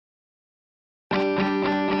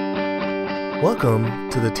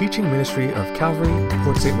Welcome to the teaching ministry of Calvary,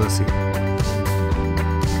 Port St. Lucie.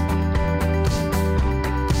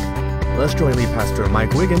 Let's join lead pastor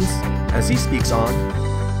Mike Wiggins as he speaks on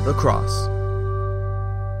the cross.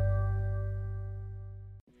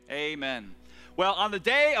 Amen. Well, on the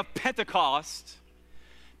day of Pentecost,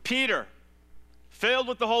 Peter, filled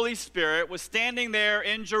with the Holy Spirit, was standing there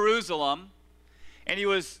in Jerusalem, and he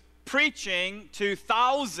was preaching to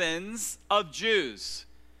thousands of Jews.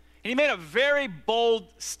 And he made a very bold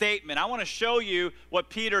statement. I want to show you what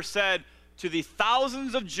Peter said to the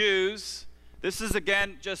thousands of Jews. This is,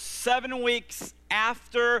 again, just 7 weeks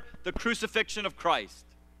after the crucifixion of Christ.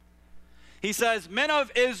 He says, "Men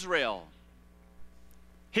of Israel,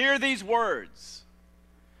 hear these words.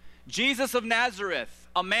 Jesus of Nazareth,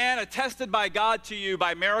 a man attested by God to you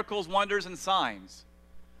by miracles, wonders, and signs,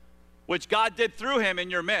 which God did through him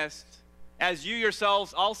in your midst, as you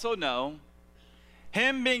yourselves also know,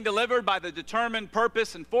 him being delivered by the determined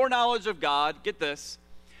purpose and foreknowledge of God," get this,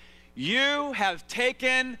 "you have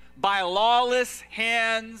taken by lawless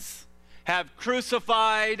hands, have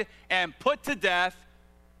crucified and put to death,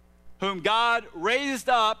 whom God raised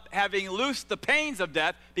up, having loosed the pains of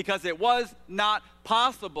death, because it was not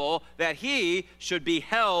possible that he should be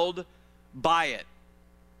held by it."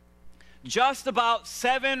 Just about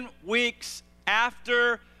 7 weeks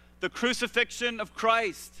after the crucifixion of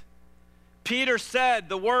Christ, Peter said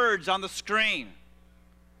the words on the screen.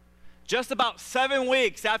 Just about 7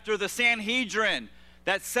 weeks after the Sanhedrin,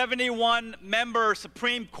 that 71-member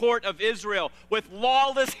Supreme Court of Israel, with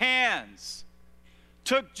lawless hands,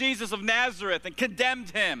 took Jesus of Nazareth and condemned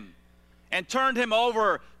him and turned him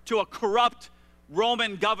over to a corrupt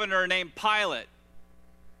Roman governor named Pilate.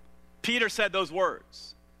 Peter said those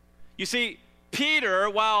words. You see, Peter,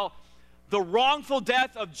 while the wrongful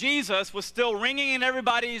death of Jesus was still ringing in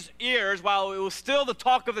everybody's ears, while it was still the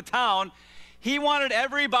talk of the town, he wanted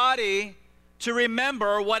everybody to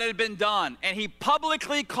remember what had been done. And he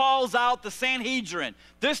publicly calls out the Sanhedrin.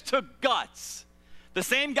 This took guts. The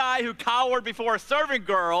same guy who cowered before a servant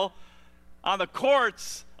girl on the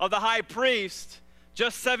courts of the high priest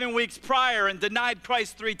just 7 weeks prior and denied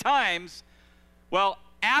Christ 3 times, well,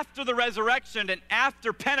 after the resurrection and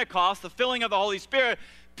after Pentecost, the filling of the Holy Spirit,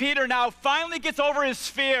 Peter now finally gets over his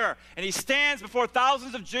fear, and he stands before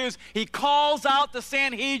thousands of Jews. He calls out the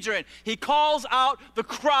Sanhedrin. He calls out the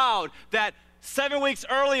crowd that 7 weeks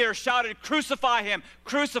earlier shouted, "Crucify him,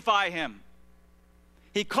 crucify him."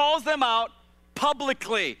 He calls them out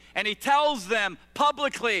publicly, and he tells them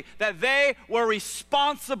publicly that they were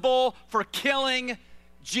responsible for killing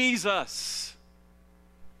Jesus.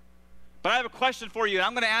 But I have a question for you, and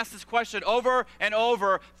I'm going to ask this question over and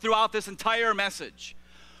over throughout this entire message.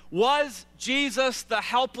 Was Jesus the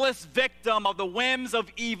helpless victim of the whims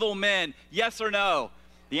of evil men? Yes or no?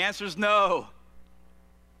 The answer is no.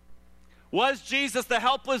 Was Jesus the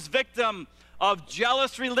helpless victim of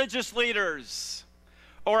jealous religious leaders,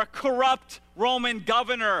 or a corrupt Roman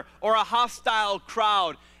governor, or a hostile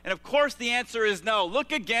crowd? And of course the answer is no.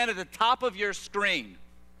 Look again at the top of your screen.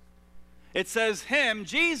 It says him,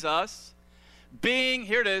 Jesus, being,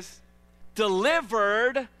 here it is,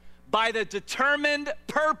 delivered by the determined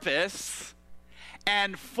purpose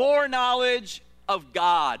and foreknowledge of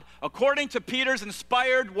God. According to Peter's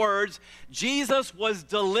inspired words, Jesus was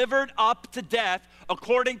delivered up to death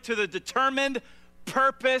according to the determined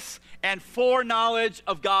purpose and foreknowledge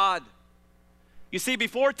of God. You see,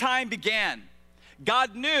 before time began,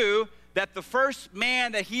 God knew that the first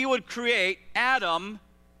man that he would create, Adam,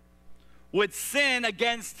 would sin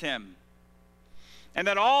against him. And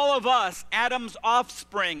that all of us, Adam's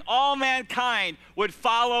offspring, all mankind, would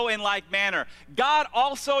follow in like manner. God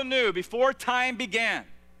also knew before time began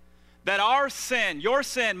that our sin, your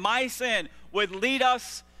sin, my sin, would lead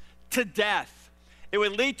us to death. It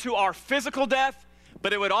would lead to our physical death,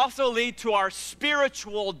 but it would also lead to our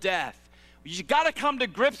spiritual death. You got to come to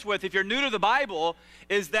grips with, if you're new to the Bible,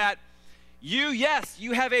 is that you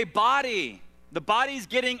have a body. The body's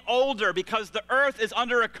getting older because the earth is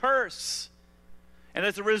under a curse. And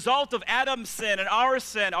as a result of Adam's sin and our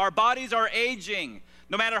sin, our bodies are aging.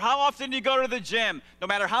 No matter how often you go to the gym, no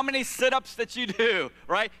matter how many sit-ups that you do,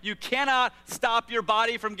 right? You cannot stop your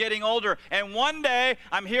body from getting older. And one day,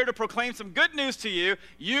 I'm here to proclaim some good news to you.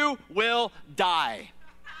 You will die,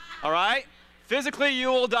 all right? Physically,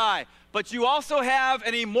 you will die. But you also have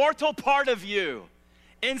an immortal part of you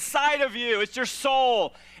inside of you. It's your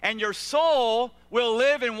soul. And your soul will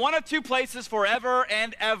live in one of two places forever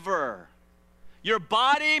and ever. Your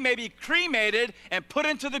body may be cremated and put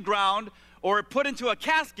into the ground, or put into a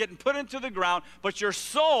casket and put into the ground, but your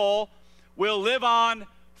soul will live on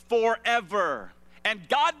forever. And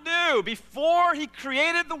God knew before he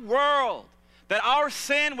created the world that our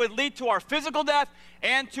sin would lead to our physical death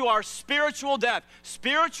and to our spiritual death.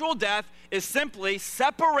 Spiritual death is simply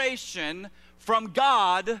separation from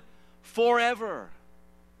God forever.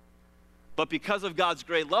 But because of God's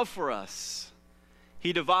great love for us,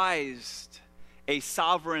 he devised a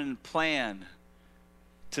sovereign plan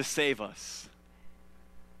to save us.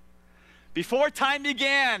 Before time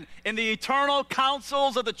began, in the eternal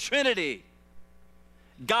counsels of the Trinity,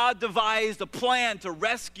 God devised a plan to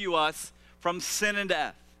rescue us from sin and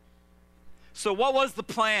death. So what was the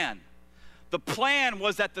plan? The plan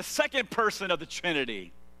was that the second person of the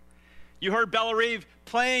Trinity, you heard Bella Reeve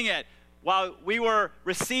playing it while we were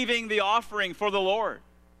receiving the offering for the Lord.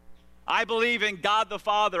 I believe in God the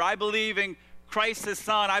Father. I believe in Christ his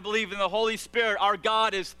Son. I believe in the Holy Spirit. Our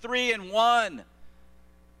God is 3 in 1.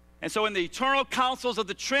 And so in the eternal counsels of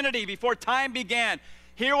the Trinity, before time began,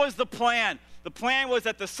 here was the plan. The plan was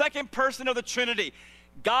that the second person of the Trinity,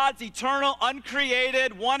 God's eternal,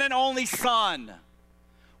 uncreated, one and only Son,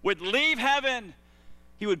 would leave heaven.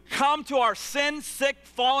 He would come to our sin-sick,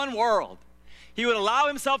 fallen world. He would allow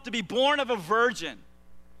himself to be born of a virgin.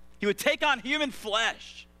 He would take on human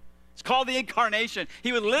flesh. It's called the incarnation.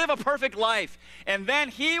 He would live a perfect life. And then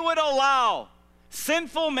he would allow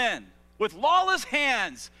sinful men with lawless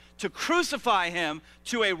hands to crucify him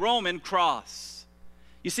to a Roman cross.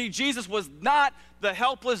 You see, Jesus was not the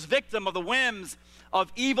helpless victim of the whims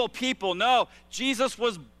of evil people. No, Jesus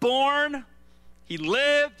was born, he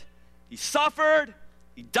lived, he suffered,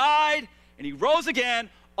 he died, and he rose again,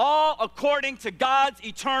 all according to God's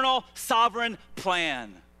eternal sovereign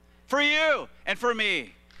plan for you and for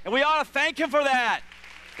me. And we ought to thank him for that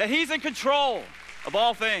he's in control of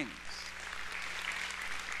all things.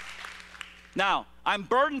 Now, I'm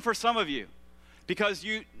burdened for some of you because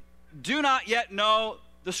you do not yet know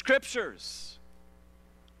the scriptures.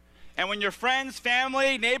 And when your friends,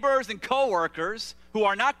 family, neighbors, and coworkers who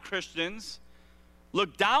are not Christians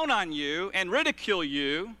look down on you and ridicule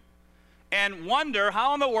you and wonder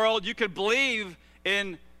how in the world you could believe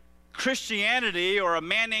in Christianity or a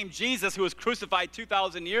man named Jesus who was crucified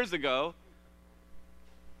 2,000 years ago,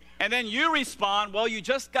 and then you respond, well, you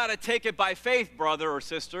just got to take it by faith, brother or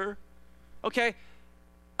sister. Okay,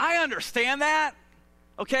 I understand that,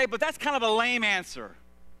 okay, but that's kind of a lame answer.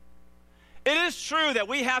 It is true that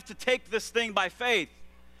we have to take this thing by faith,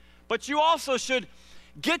 but you also should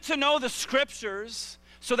get to know the scriptures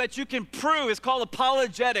so that you can prove, it's called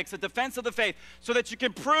apologetics, a defense of the faith, so that you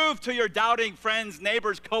can prove to your doubting friends,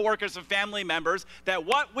 neighbors, coworkers, and family members that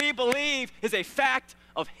what we believe is a fact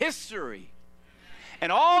of history.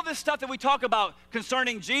 And all this stuff that we talk about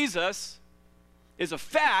concerning Jesus is a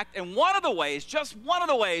fact, and one of the ways, just one of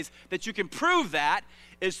the ways that you can prove that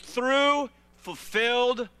is through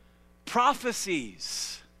fulfilled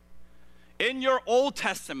prophecies. In your Old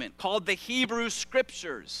Testament, called the Hebrew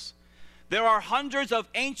Scriptures, there are hundreds of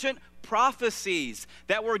ancient prophecies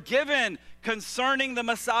that were given concerning the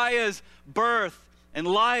Messiah's birth and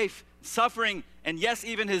life, suffering, and yes,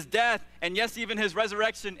 even his death, and yes, even his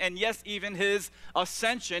resurrection, and yes, even his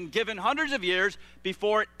ascension, given hundreds of years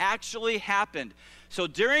before it actually happened. So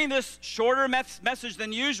during this shorter message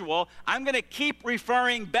than usual, I'm going to keep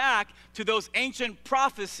referring back to those ancient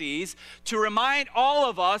prophecies to remind all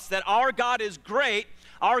of us that our God is great,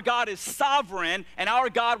 our God is sovereign, and our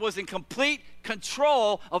God was in complete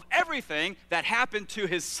control of everything that happened to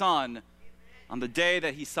his Son on the day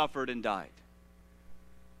that he suffered and died.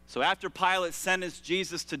 So after Pilate sentenced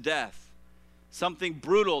Jesus to death, something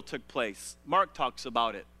brutal took place. Mark talks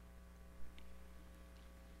about it.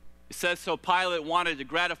 It says, so Pilate wanted to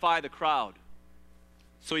gratify the crowd.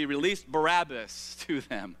 So he released Barabbas to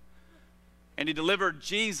them. And he delivered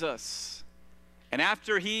Jesus. And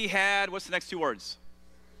after he had, what's the next two words?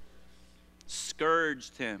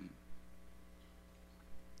 Scourged him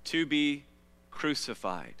to be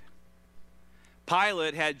crucified.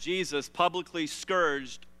 Pilate had Jesus publicly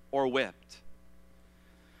scourged or whipped.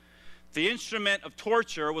 The instrument of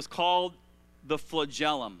torture was called the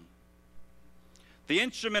flagellum. The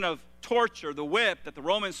instrument of torture, the whip that the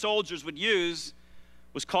Roman soldiers would use,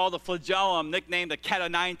 was called the flagellum, nicknamed the cat o'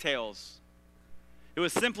 nine tails. It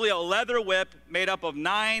was simply a leather whip made up of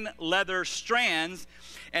 9 leather strands,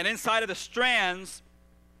 and inside of the strands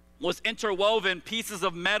was interwoven pieces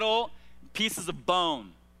of metal, pieces of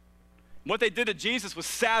bone. What they did to Jesus was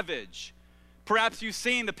savage. Perhaps you've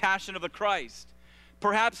seen the Passion of the Christ.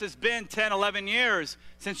 Perhaps it's been 10, 11 years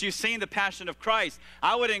since you've seen the Passion of Christ.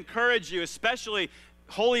 I would encourage you, especially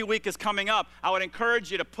Holy Week is coming up, I would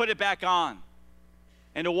encourage you to put it back on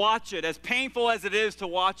and to watch it, as painful as it is to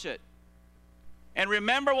watch it. And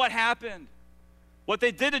remember what happened. What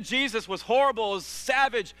they did to Jesus was horrible, it was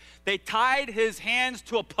savage. They tied his hands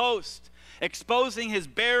to a post, exposing his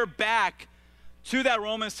bare back to that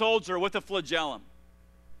Roman soldier with a flagellum.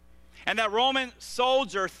 And that Roman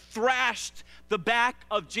soldier thrashed the back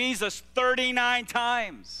of Jesus 39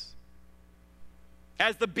 times.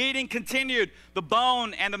 As the beating continued, the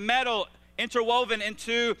bone and the metal interwoven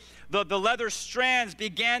into the leather strands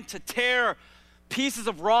began to tear pieces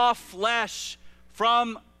of raw flesh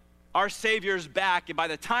from our Savior's back. And by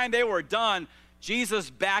the time they were done, Jesus'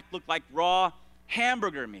 back looked like raw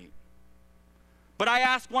hamburger meat. But I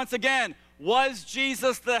ask once again, was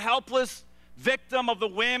Jesus the helpless victim of the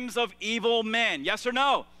whims of evil men? Yes or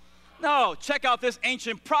no? No. Check out this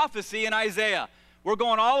ancient prophecy in Isaiah. We're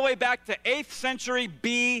going all the way back to 8th century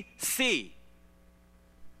BC.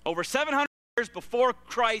 Over 700 years before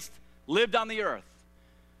Christ lived on the earth.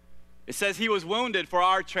 It says he was wounded for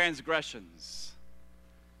our transgressions.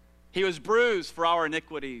 He was bruised for our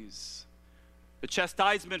iniquities. The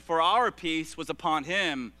chastisement for our peace was upon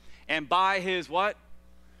him, and by his what?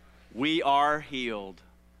 We are healed.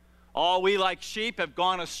 All we like sheep have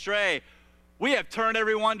gone astray. We have turned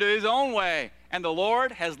everyone to his own way, and the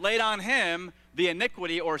Lord has laid on him the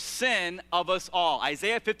iniquity or sin of us all.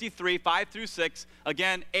 Isaiah 53, 5 through 6,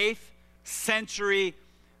 again, 8th century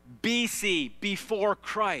BC, before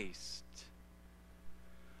Christ.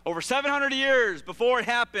 Over 700 years before it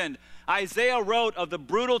happened, Isaiah wrote of the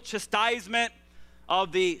brutal chastisement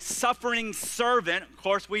of the suffering servant. Of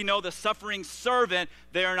course, we know the suffering servant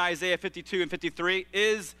there in Isaiah 52 and 53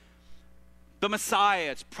 is the Messiah.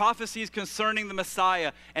 It's prophecies concerning the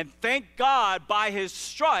Messiah. And thank God, by his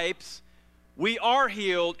stripes, we are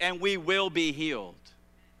healed and we will be healed.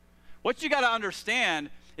 What you got to understand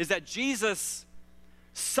is that Jesus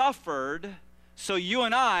suffered so you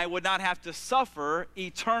and I would not have to suffer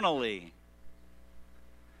eternally.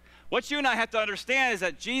 What you and I have to understand is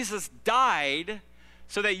that Jesus died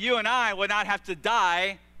so that you and I would not have to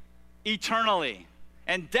die eternally.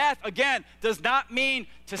 And death, again, does not mean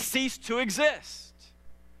to cease to exist.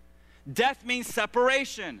 Death means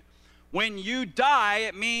separation. When you die,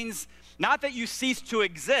 it means not that you cease to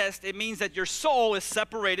exist, it means that your soul is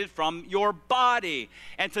separated from your body.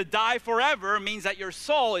 And to die forever means that your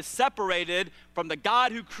soul is separated from the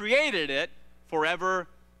God who created it forever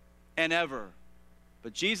and ever.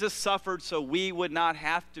 But Jesus suffered so we would not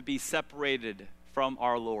have to be separated from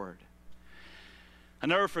our Lord. I'll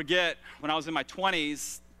never forget when I was in my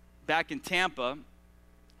 20s back in Tampa,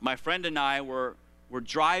 my friend and I were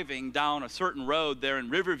driving down a certain road there in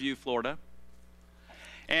Riverview, Florida.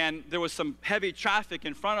 And there was some heavy traffic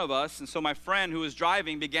in front of us, and so my friend who was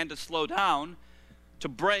driving began to slow down to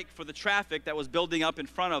brake for the traffic that was building up in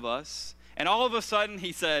front of us. And all of a sudden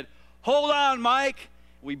he said, "Hold on, Mike."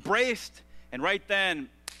 We braced, and right then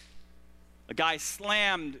a guy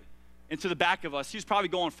slammed into the back of us. He was probably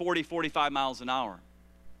going 40, 45 miles an hour.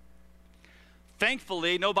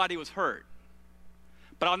 Thankfully, nobody was hurt.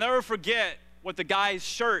 But I'll never forget what the guy's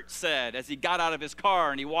shirt said as he got out of his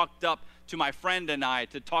car and he walked up to my friend and I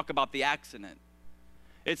to talk about the accident.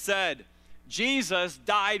 It said, "Jesus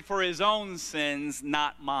died for his own sins,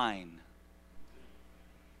 not mine."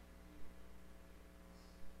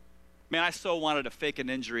 Man, I so wanted to fake an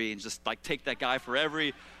injury and just like take that guy for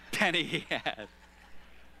every penny he had.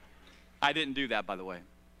 I didn't do that, by the way.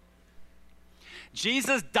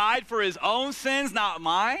 Jesus died for his own sins, not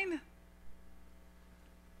mine?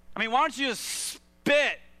 I mean, why don't you just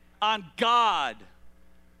spit on God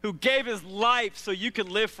who gave his life so you could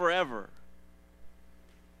live forever?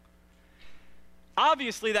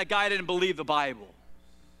 Obviously, that guy didn't believe the Bible.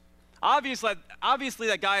 Obviously,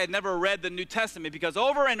 that guy had never read the New Testament, because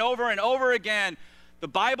over and over and over again, the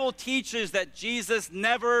Bible teaches that Jesus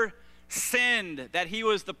never sinned, that he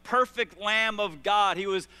was the perfect Lamb of God. He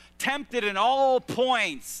was tempted in all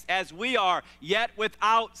points as we are, yet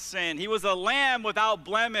without sin. He was a lamb without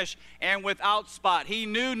blemish and without spot. He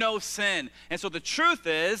knew no sin. And so the truth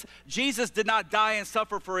is, Jesus did not die and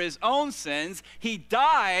suffer for his own sins. He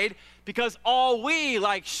died because all we,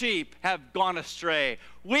 like sheep, have gone astray.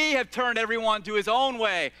 We have turned everyone to his own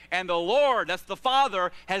way. And the Lord, that's the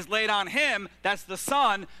Father, has laid on him, that's the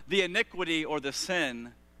Son, the iniquity or the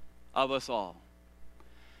sin of us all.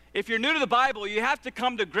 If you're new to the Bible, you have to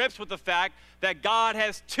come to grips with the fact that God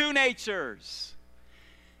has two natures.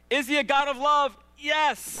 Is he a God of love?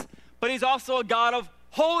 Yes. But he's also a God of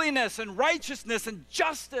holiness and righteousness and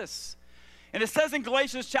justice. And it says in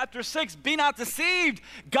Galatians chapter 6, "Be not deceived.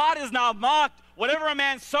 God is not mocked. Whatever a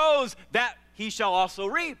man sows, that he shall also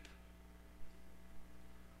reap."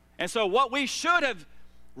 And so what we should have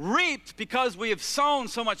reaped because we have sown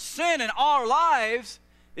so much sin in our lives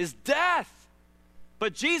is death.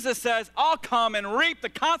 But Jesus says, I'll come and reap the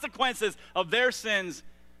consequences of their sins.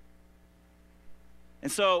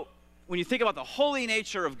 And so, when you think about the holy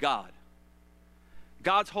nature of God,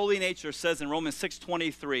 God's holy nature says in Romans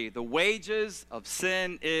 6:23, the wages of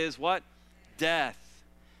sin is what? Death.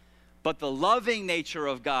 But the loving nature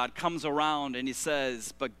of God comes around and he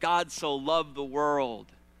says, but God so loved the world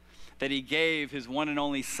that he gave his one and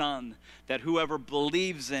only Son, that whoever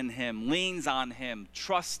believes in him, leans on him,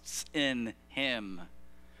 trusts in him,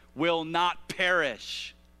 will not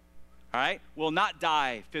perish. All right? Will not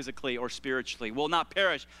die physically or spiritually, will not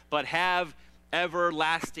perish, but have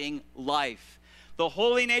everlasting life. The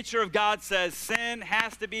holy nature of God says sin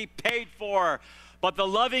has to be paid for. But the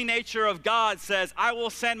loving nature of God says, I will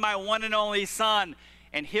send my one and only Son,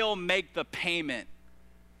 and he'll make the payment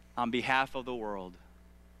on behalf of the world.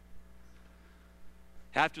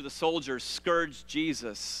 After the soldiers scourged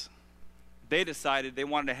Jesus, they decided they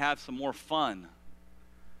wanted to have some more fun.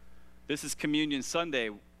 This is Communion Sunday.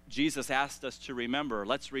 Jesus asked us to remember.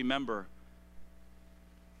 Let's remember.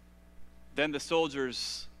 Then the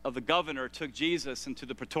soldiers of the governor took Jesus into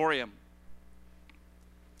the praetorium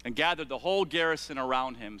and gathered the whole garrison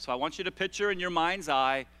around him. So I want you to picture in your mind's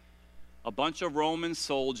eye a bunch of Roman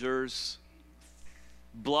soldiers,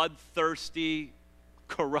 bloodthirsty,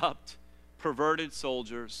 corrupt, perverted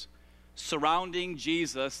soldiers, surrounding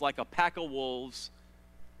Jesus like a pack of wolves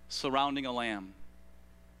surrounding a lamb.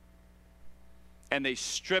 And they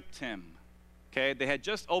stripped him, okay? They had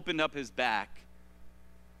just opened up his back.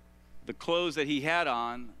 The clothes that he had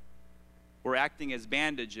on were acting as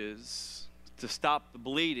bandages to stop the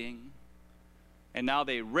bleeding. And now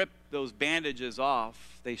they ripped those bandages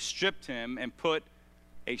off. They stripped him and put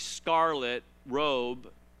a scarlet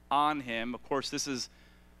robe on him. Of course, this is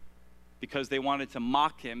because they wanted to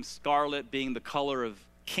mock him, scarlet being the color of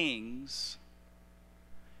kings.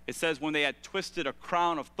 It says when they had twisted a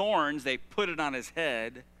crown of thorns, they put it on his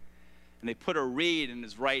head, and they put a reed in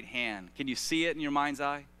his right hand. Can you see it in your mind's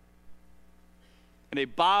eye? And they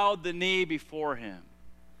bowed the knee before him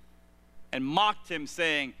and mocked him,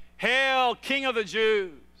 saying, Hail, King of the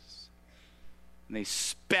Jews! And they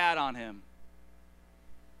spat on him.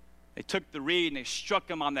 They took the reed and they struck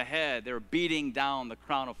him on the head. They were beating down the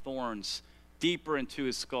crown of thorns deeper into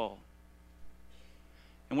his skull.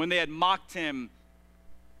 And when they had mocked him,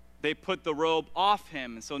 they put the robe off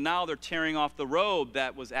him. And so now they're tearing off the robe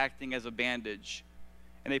that was acting as a bandage.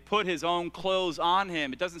 And they put his own clothes on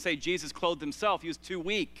him. It doesn't say Jesus clothed himself. He was too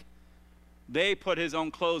weak. They put his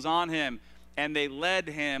own clothes on him, and they led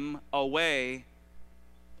him away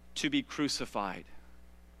to be crucified.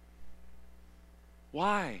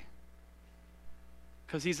 Why?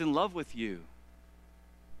 Because he's in love with you.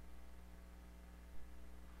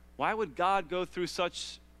 Why would God go through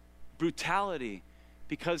such brutality?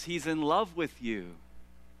 Because he's in love with you.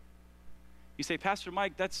 You say, Pastor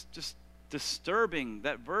Mike, that's just disturbing,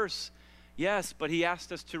 that verse. Yes, but he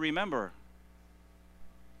asked us to remember.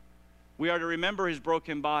 We are to remember his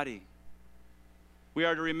broken body. We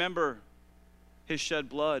are to remember his shed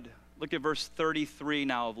blood. Look at verse 33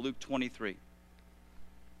 now of Luke 23.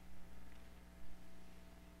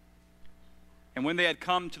 And when they had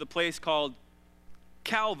come to the place called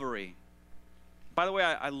Calvary, by the way,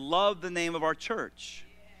 I love the name of our church.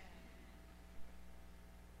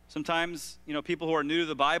 Sometimes, people who are new to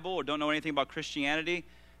the Bible or don't know anything about Christianity,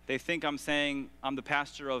 they think I'm saying I'm the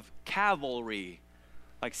pastor of Cavalry,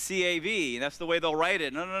 like C-A-V. That's the way they'll write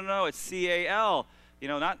it. No, it's C-A-L.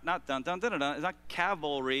 Not dun, dun, dun, dun, dun. It's not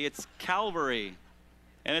cavalry, it's Calvary.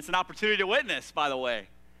 And it's an opportunity to witness, by the way.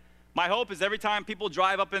 My hope is every time people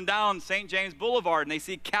drive up and down St. James Boulevard and they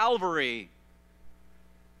see Calvary,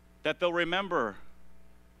 that they'll remember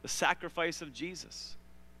the sacrifice of Jesus.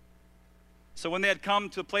 So when they had come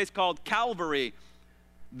to a place called Calvary,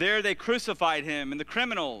 there they crucified him and the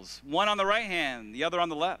criminals, one on the right hand, the other on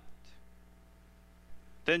the left.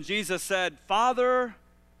 Then Jesus said, Father,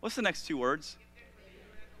 what's the next two words?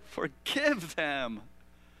 Forgive them.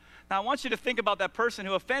 Now I want you to think about that person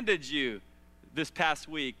who offended you this past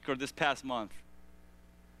week or this past month.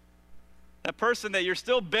 That person that you're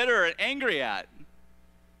still bitter and angry at.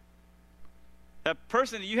 That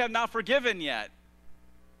person that you have not forgiven yet.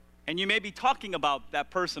 And you may be talking about that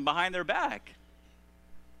person behind their back.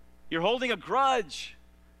 You're holding a grudge.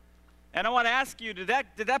 And I want to ask you, did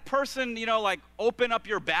that person, open up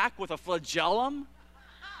your back with a flagellum?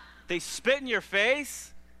 They spit in your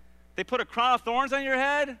face? They put a crown of thorns on your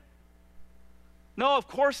head? No, of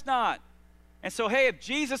course not. And so, hey, if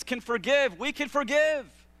Jesus can forgive, we can forgive.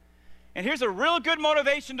 And here's a real good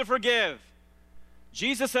motivation to forgive.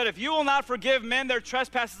 Jesus said, if you will not forgive men their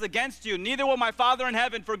trespasses against you, neither will my Father in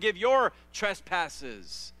heaven forgive your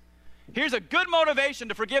trespasses. Here's a good motivation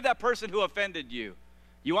to forgive that person who offended you.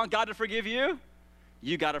 You want God to forgive you?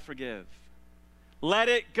 You got to forgive. Let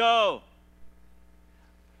it go.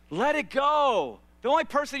 Let it go. The only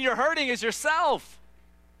person you're hurting is yourself.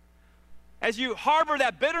 As you harbor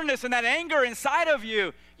that bitterness and that anger inside of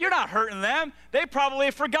you, you're not hurting them. They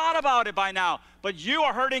probably forgot about it by now. But you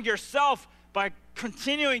are hurting yourself by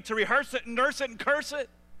continuing to rehearse it and nurse it and curse it.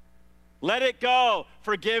 Let it go.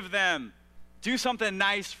 Forgive them. Do something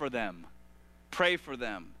nice for them. Pray for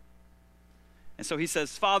them. And so he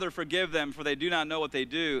says, Father, forgive them, for they do not know what they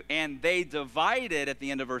do. And they divided, at the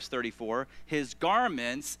end of verse 34, his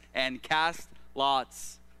garments and cast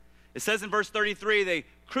lots. It says in verse 33, they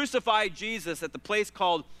crucified Jesus at the place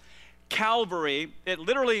called Calvary. It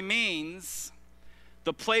literally means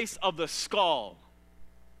the place of the skull.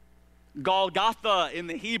 Golgotha in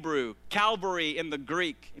the Hebrew, Calvary in the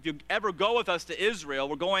Greek. If you ever go with us to Israel,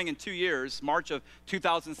 we're going in 2 years, March of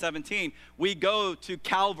 2017, we go to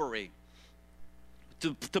Calvary,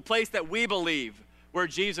 to the place that we believe where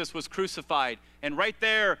Jesus was crucified. And right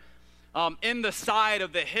there in the side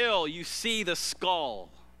of the hill, you see the skull,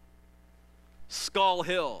 Skull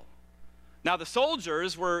Hill. Now the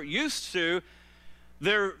soldiers were used to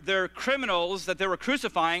their criminals that they were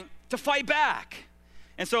crucifying to fight back.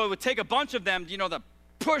 And so it would take a bunch of them, to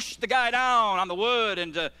push the guy down on the wood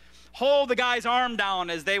and to hold the guy's arm down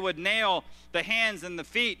as they would nail the hands and the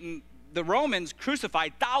feet. And the Romans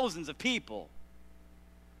crucified thousands of people.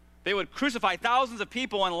 They would crucify thousands of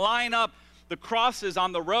people and line up the crosses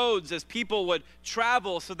on the roads as people would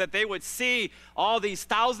travel so that they would see all these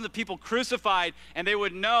thousands of people crucified and they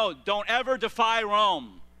would know, don't ever defy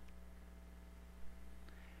Rome.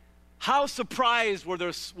 How surprised were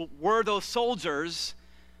those soldiers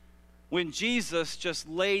when Jesus just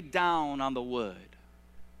laid down on the wood?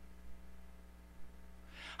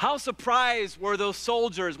 How surprised were those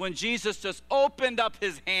soldiers when Jesus just opened up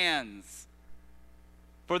his hands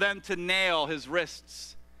for them to nail his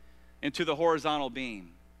wrists into the horizontal beam?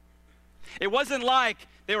 It wasn't like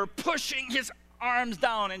they were pushing his arms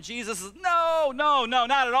down and Jesus says, no, not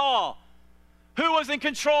at all. Who was in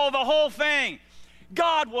control of the whole thing?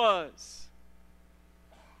 God was.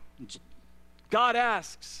 God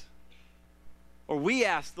asks, or we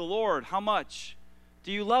ask the Lord, how much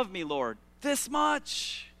do you love me, Lord? This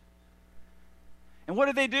much. And what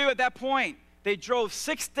did they do at that point? They drove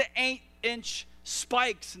 6 to 8 inch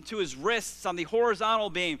spikes into his wrists on the horizontal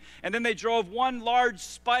beam. And then they drove one large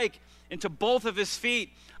spike into both of his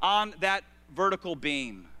feet on that vertical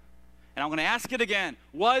beam. And I'm going to ask it again.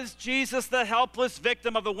 Was Jesus the helpless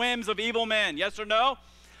victim of the whims of evil men? Yes or no?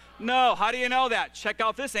 No. How do you know that? Check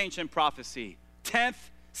out this ancient prophecy. 10th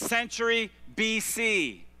century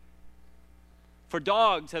BC. For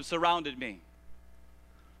dogs have surrounded me.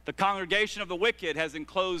 The congregation of the wicked has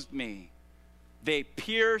enclosed me. They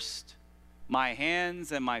pierced my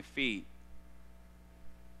hands and my feet.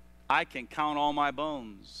 I can count all my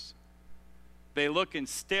bones. They look and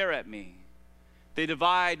stare at me. They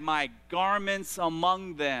divide my garments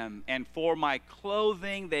among them, and for my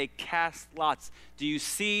clothing they cast lots. Do you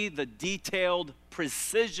see the detailed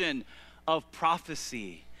precision of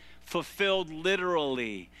prophecy fulfilled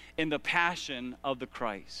literally in the passion of the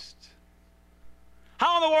Christ?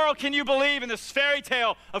 How in the world can you believe in this fairy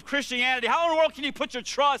tale of Christianity? How in the world can you put your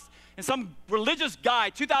trust in some religious guy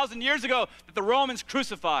 2,000 years ago that the Romans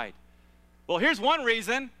crucified? Well, here's one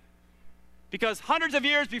reason. Because hundreds of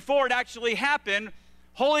years before it actually happened,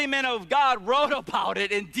 holy men of God wrote about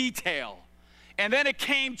it in detail. And then it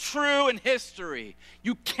came true in history.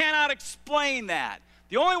 You cannot explain that.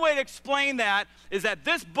 The only way to explain that is that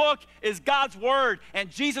this book is God's word, and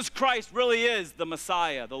Jesus Christ really is the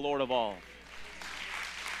Messiah, the Lord of all.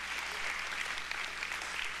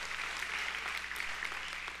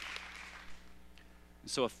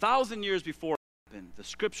 So 1,000 years before the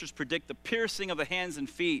scriptures predict the piercing of the hands and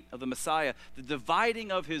feet of the Messiah, the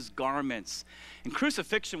dividing of his garments. And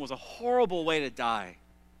crucifixion was a horrible way to die.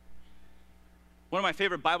 One of my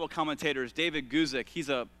favorite Bible commentators, David Guzik, he's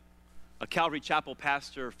a Calvary Chapel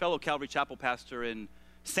pastor, fellow Calvary Chapel pastor in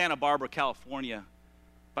Santa Barbara, California.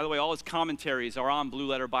 By the way, all his commentaries are on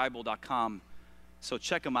blueletterbible.com, so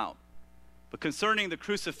check them out. But concerning the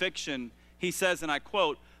crucifixion, he says, and I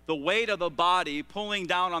quote, "The weight of the body pulling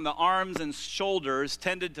down on the arms and shoulders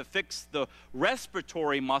tended to fix the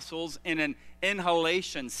respiratory muscles in an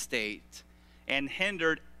inhalation state and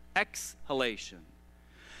hindered exhalation.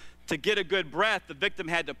 To get a good breath, the victim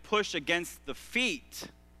had to push against the feet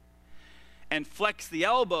and flex the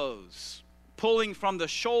elbows, pulling from the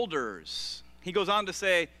shoulders He goes on to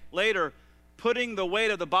say later, putting the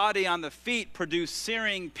weight of the body on the feet produced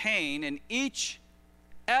searing pain, and each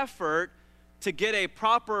effort to get a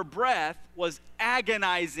proper breath was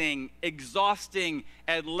agonizing, exhausting,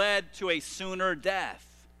 and led to a sooner death.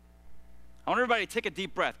 I want everybody to take a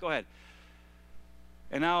deep breath. Go ahead.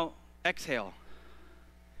 And now exhale.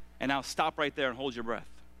 And now stop right there and hold your breath.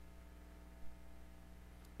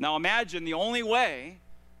 Now imagine the only way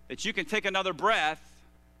that you can take another breath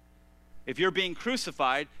if you're being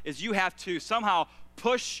crucified is you have to somehow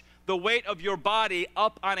push the weight of your body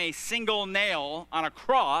up on a single nail on a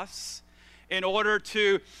cross in order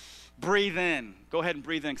to breathe in. Go ahead and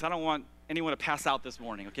breathe in, because I don't want anyone to pass out this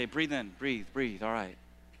morning. Okay, breathe in, breathe, all right.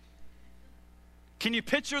 Can you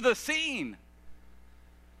picture the scene?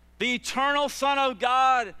 The eternal Son of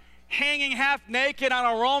God hanging half naked on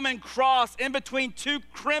a Roman cross in between two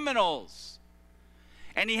criminals.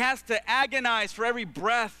 And he has to agonize for every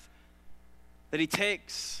breath that he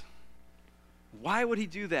takes. Why would he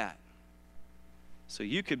do that? So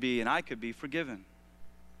you could be and I could be forgiven.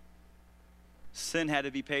 Sin had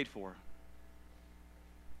to be paid for.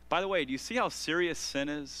 By the way, do you see how serious sin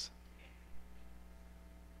is?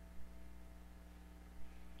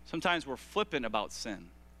 Sometimes we're flippant about sin.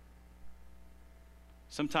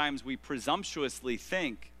 Sometimes we presumptuously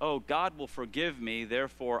think, oh, God will forgive me,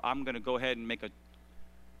 therefore I'm going to go ahead and make a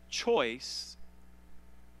choice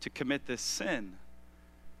to commit this sin.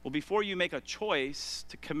 Well, before you make a choice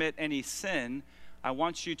to commit any sin, I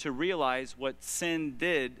want you to realize what sin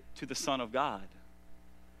did to the Son of God.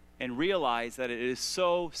 And realize that it is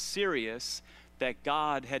so serious that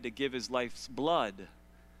God had to give his life's blood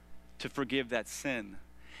to forgive that sin.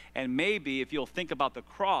 And maybe if you'll think about the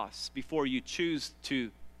cross before you choose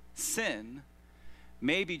to sin,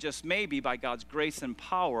 maybe, just maybe, by God's grace and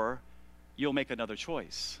power, you'll make another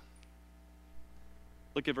choice.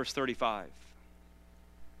 Look at verse 35.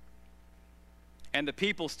 And the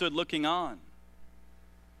people stood looking on.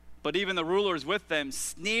 But even the rulers with them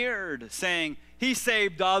sneered, saying, he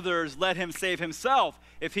saved others, let him save himself,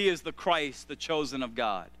 if he is the Christ, the chosen of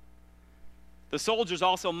God. The soldiers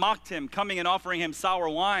also mocked him, coming and offering him sour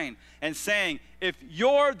wine, and saying, if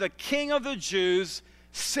you're the King of the Jews,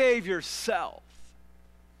 save yourself.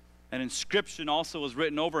 An inscription also was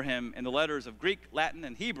written over him in the letters of Greek, Latin,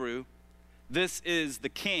 and Hebrew, this is the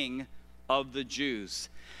King of the Jews.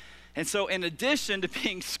 And so in addition to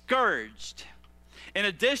being scourged, in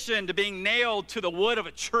addition to being nailed to the wood of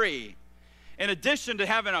a tree, in addition to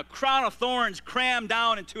having a crown of thorns crammed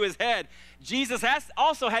down into his head, Jesus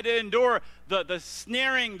also had to endure the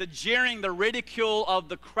sneering, the jeering, the ridicule of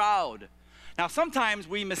the crowd. Now, sometimes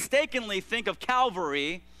we mistakenly think of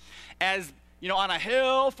Calvary as, on a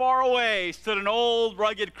hill far away stood an old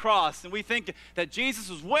rugged cross, and we think that Jesus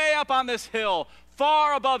was way up on this hill,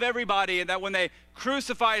 far above everybody, and that when they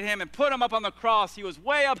crucified him and put him up on the cross, he was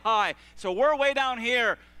way up high. So we're way down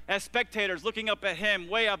here as spectators looking up at him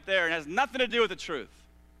way up there, and it has nothing to do with the truth.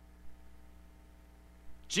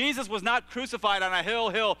 Jesus was not crucified on a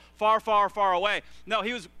hill far, far, far away. No,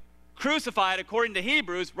 he was crucified, according to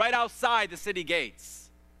Hebrews, right outside the city gates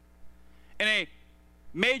in a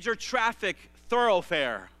major traffic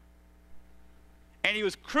thoroughfare. And he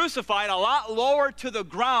was crucified a lot lower to the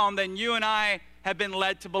ground than you and I have been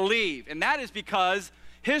led to believe. And that is because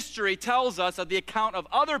history tells us of the account of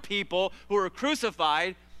other people who were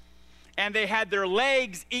crucified and they had their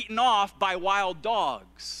legs eaten off by wild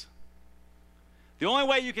dogs. The only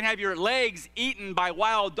way you can have your legs eaten by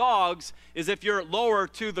wild dogs is if you're lower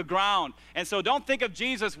to the ground. And so don't think of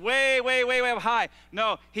Jesus way, way, way, way high.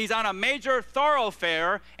 No, he's on a major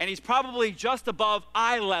thoroughfare, and he's probably just above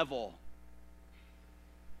eye level.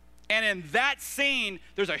 And in that scene,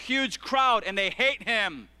 there's a huge crowd, and they hate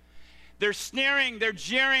him. They're sneering, they're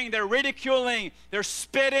jeering, they're ridiculing, they're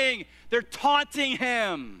spitting, they're taunting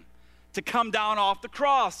him to come down off the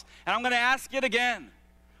cross. And I'm going to ask it again.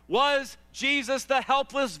 Was Jesus the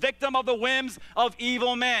helpless victim of the whims of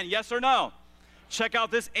evil men? Yes or no? Check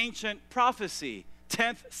out this ancient prophecy,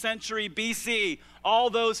 10th century BC. All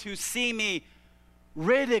those who see me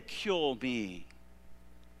ridicule me.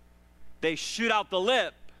 They shoot out the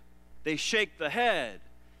lip. They shake the head,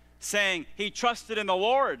 saying, he trusted in the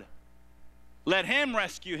Lord. Let him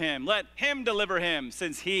rescue him. Let him deliver him,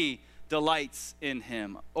 since he delights in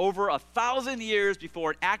him. Over 1,000 years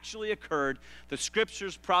before it actually occurred, the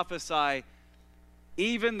scriptures prophesy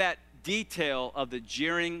even that detail of the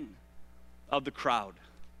jeering of the crowd.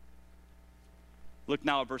 Look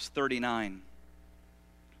now at verse 39.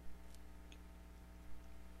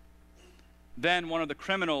 Then one of the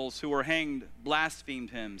criminals who were hanged blasphemed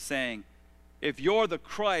him, saying, if you're the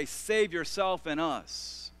Christ, save yourself and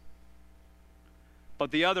us. But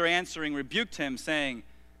the other answering rebuked him, saying,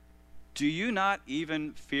 do you not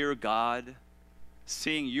even fear God,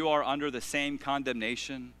 seeing you are under the same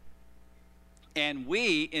condemnation? And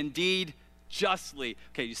we indeed justly.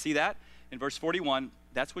 Okay, you see that? In verse 41,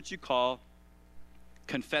 that's what you call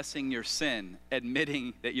confessing your sin,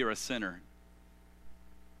 admitting that you're a sinner.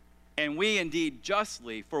 And we indeed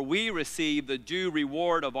justly, for we receive the due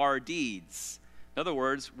reward of our deeds. In other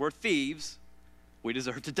words, we're thieves. We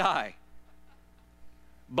deserve to die.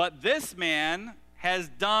 But this man has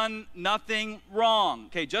done nothing wrong.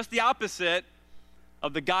 Okay, just the opposite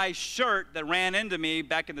of the guy's shirt that ran into me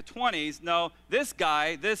back in the 20s. No, this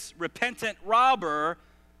guy, this repentant robber,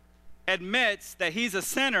 admits that he's a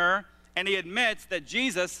sinner, and he admits that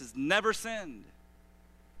Jesus has never sinned.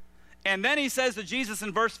 And then he says to Jesus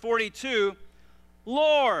in verse 42,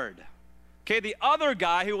 Lord. Okay, the other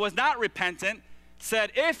guy who was not repentant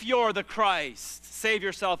said, if you're the Christ, save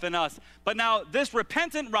yourself and us. But now this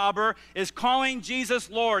repentant robber is calling Jesus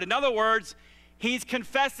Lord. In other words, he's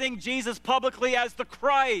confessing Jesus publicly as the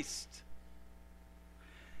Christ.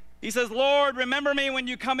 He says, Lord, remember me when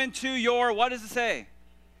you come into your, what does it say?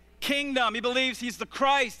 Kingdom. He believes he's the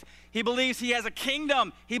Christ. He believes he has a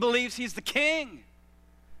kingdom. He believes he's the king.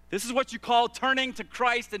 This is what you call turning to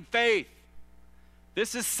Christ in faith.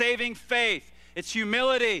 This is saving faith. It's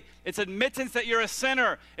humility. It's admittance that you're a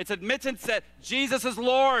sinner. It's admittance that Jesus is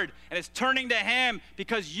Lord, and it's turning to him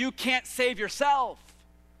because you can't save yourself.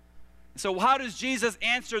 So how does Jesus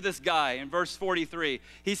answer this guy in verse 43?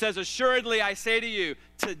 He says, assuredly I say to you,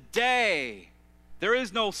 today, there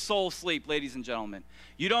is no soul sleep, ladies and gentlemen.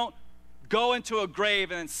 You don't go into a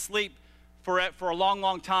grave and then sleep for a long,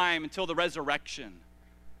 long time until the resurrection.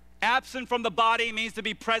 Absent from the body means to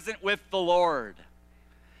be present with the Lord.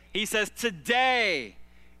 He says, today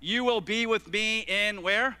you will be with me in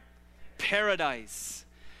where? Paradise.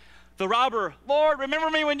 The robber, Lord, remember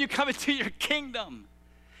me when you come into your kingdom.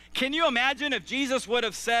 Can you imagine if Jesus would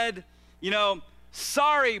have said,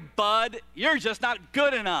 sorry, bud, you're just not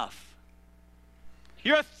good enough.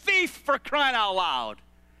 You're a thief, for crying out loud.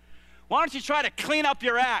 Why don't you try to clean up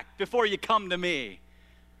your act before you come to me?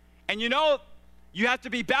 And you have to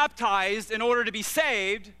be baptized in order to be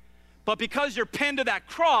saved, but because you're pinned to that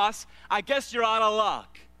cross, I guess you're out of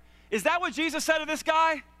luck. Is that what Jesus said to this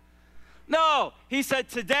guy? No, he said,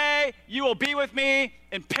 today you will be with me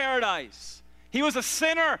in paradise. He was a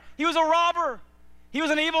sinner. He was a robber. He was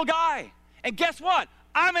an evil guy. And guess what?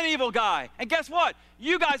 I'm an evil guy. And guess what?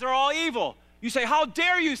 You guys are all evil. You say, how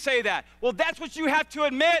dare you say that? Well, that's what you have to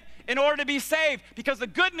admit in order to be saved, because the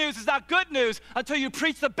good news is not good news until you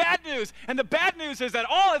preach the bad news. And the bad news is that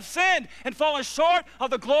all have sinned and fallen short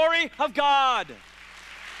of the glory of God.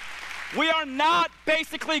 We are not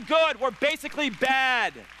basically good. We're basically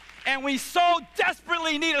bad. And we so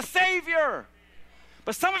desperately need a Savior.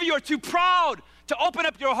 But some of you are too proud to open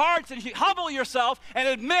up your hearts and humble yourself and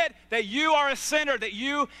admit that you are a sinner, that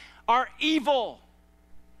you are evil.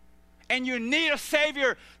 And you need a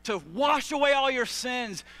Savior to wash away all your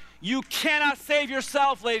sins. You cannot save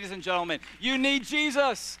yourself, ladies and gentlemen. You need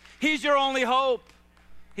Jesus. He's your only hope.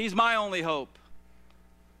 He's my only hope.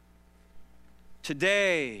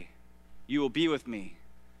 Today, you will be with me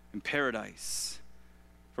in paradise.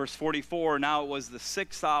 Verse 44, now it was the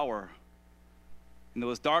 6th hour, and there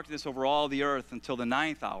was darkness over all the earth until the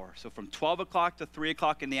 9th hour. So from 12 o'clock to 3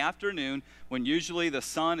 o'clock in the afternoon, when usually the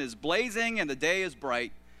sun is blazing and the day is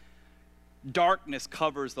bright, darkness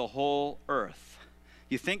covers the whole earth.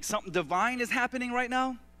 You think something divine is happening right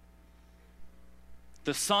now?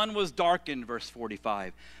 The sun was darkened, verse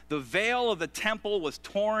 45. The veil of the temple was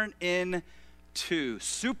torn in two.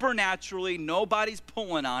 Supernaturally, nobody's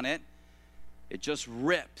pulling on it. It just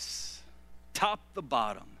rips, top to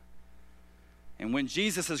bottom. And when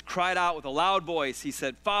Jesus has cried out with a loud voice, he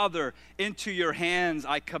said, Father, into your hands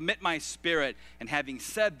I commit my spirit. And having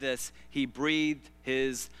said this, he breathed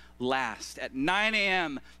his last. At 9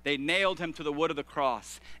 a.m., they nailed him to the wood of the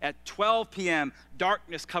cross. At 12 p.m.,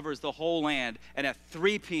 darkness covers the whole land. And at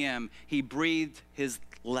 3 p.m., he breathed his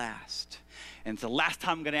last. And it's the last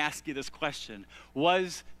time I'm going to ask you this question.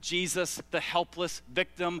 Was Jesus the helpless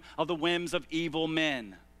victim of the whims of evil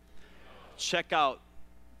men? Check out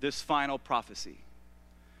this final prophecy.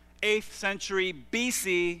 8th century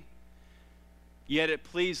BC, yet it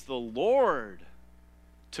pleased the Lord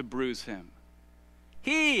to bruise him.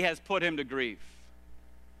 He has put him to grief.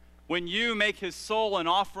 When you make his soul an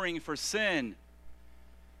offering for sin,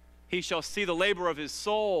 he shall see the labor of his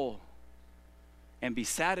soul and be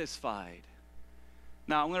satisfied.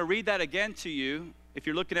 Now, I'm going to read that again to you, if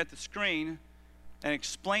you're looking at the screen, and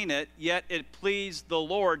explain it. Yet it pleased the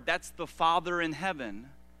Lord, that's the Father in heaven,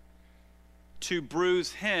 to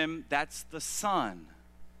bruise him, that's the Son.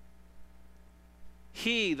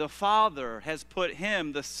 He, the Father, has put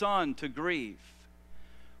him, the Son, to grief.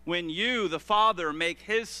 When you, the Father, make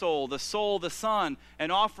his soul, the Son, an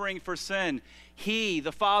offering for sin, he,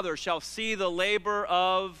 the Father, shall see the labor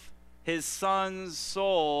of his Son's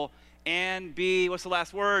soul and be, what's the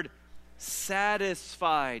last word?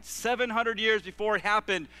 Satisfied. 700 years before it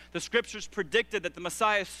happened, the scriptures predicted that the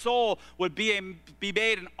Messiah's soul would be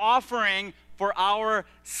made an offering for our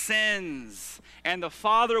sins. And the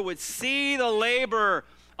Father would see the labor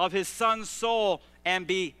of his Son's soul and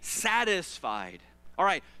be satisfied. All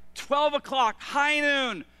right, 12 o'clock, high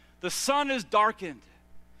noon, the sun is darkened.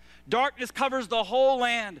 Darkness covers the whole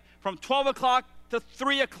land from 12 o'clock to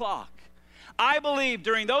 3 o'clock. I believe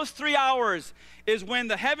during those 3 hours is when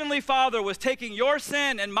the Heavenly Father was taking your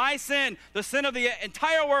sin and my sin, the sin of the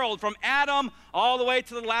entire world, from Adam all the way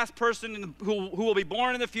to the last person who will be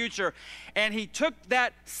born in the future. And he took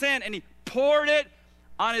that sin and he poured it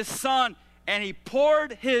on his Son, and he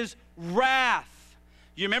poured his wrath.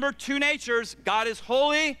 You remember two natures. God is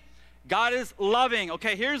holy, God is loving.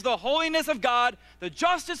 Okay, here's the holiness of God, the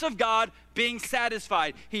justice of God being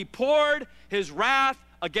satisfied. He poured his wrath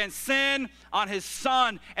against sin on his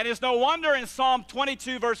Son. And it's no wonder in Psalm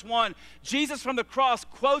 22, verse 1, Jesus from the cross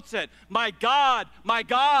quotes it, my God,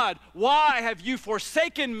 why have you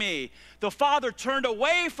forsaken me? The Father turned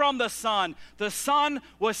away from the Son. The Son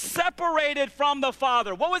was separated from the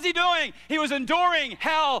Father. What was he doing? He was enduring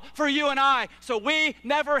hell for you and I, so we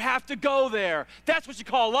never have to go there. That's what you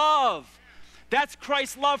call love. That's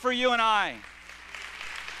Christ's love for you and I.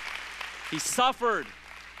 He suffered.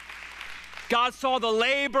 God saw the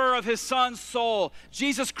labor of his Son's soul.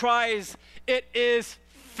 Jesus cries, it is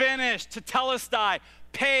finished, tetelestai,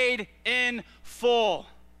 paid in full.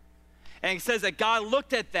 And he says that God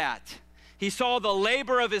looked at that. He saw the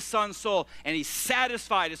labor of his Son's soul, and he's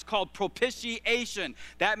satisfied. It's called propitiation.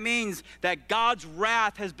 That means that God's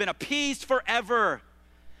wrath has been appeased forever.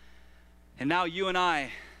 And now you and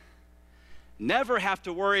I never have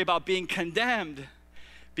to worry about being condemned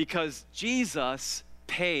because Jesus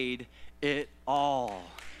paid it all.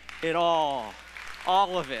 It all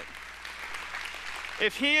of it.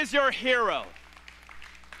 If he is your hero,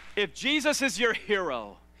 if Jesus is your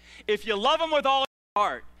hero, if you love him with all your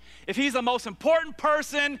heart, if he's the most important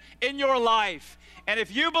person in your life, and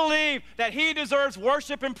if you believe that he deserves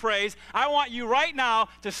worship and praise, I want you right now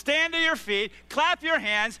to stand to your feet, clap your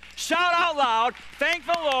hands, shout out loud, thank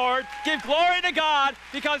the Lord, give glory to God,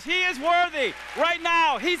 because he is worthy. Right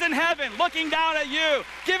now, he's in heaven looking down at you.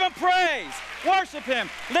 Give him praise. Worship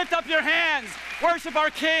him. Lift up your hands. Worship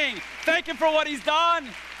our King. Thank him for what he's done.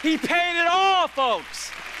 He paid it all,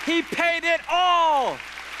 folks. He paid it all.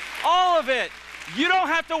 All of it. You don't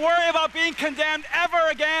have to worry about being condemned ever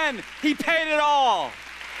again. He paid it all.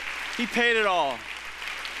 He paid it all.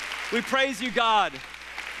 We praise you, God.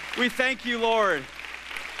 We thank you, Lord.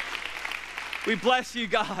 We bless you,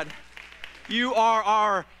 God. You are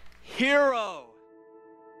our hero.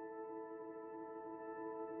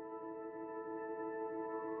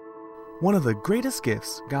 One of the greatest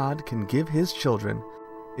gifts God can give his children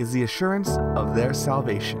is the assurance of their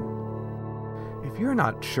salvation. If you're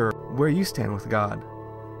not sure where you stand with God,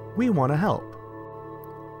 we want to help.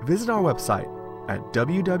 Visit our website at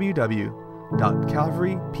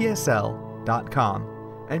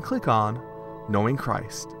www.calvarypsl.com and click on Knowing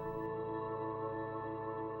Christ.